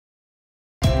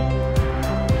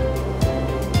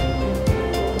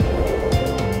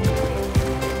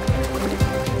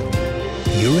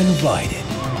undivided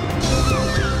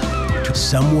to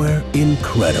somewhere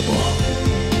incredible.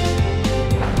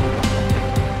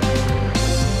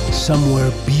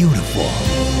 Somewhere beautiful.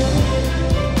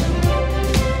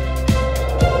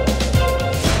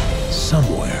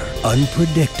 Somewhere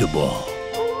unpredictable.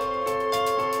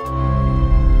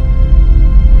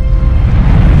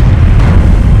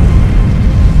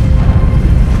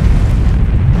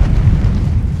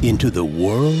 Into the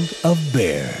world of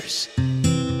bears.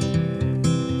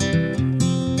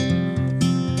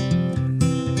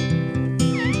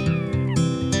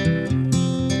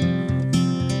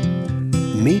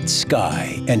 Meet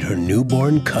Sky and her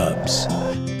newborn cubs.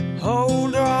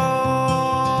 Hold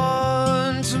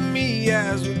on to me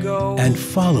as we go. And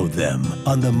follow them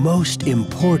on the most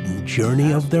important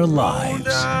journey of their lives.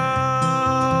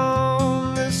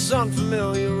 Down this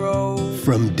unfamiliar road.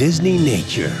 From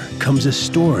Disneynature comes a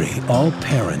story all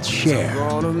parents share.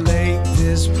 I'm gonna make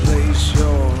this place your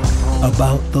home.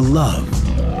 About the love,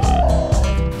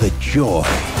 the joy,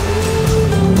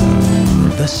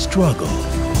 the struggle,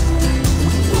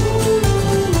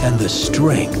 and the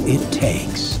strength it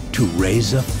takes to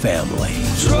raise a family.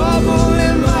 Trouble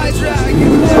in my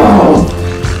dragon now.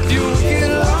 If you get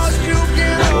lost, you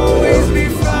can always be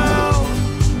found.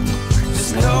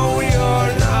 Just know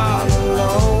you're not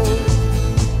alone.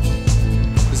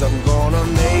 'Cause I'm gonna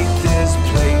make this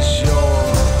place your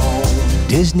home.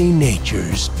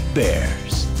 Disneynature's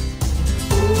Bears.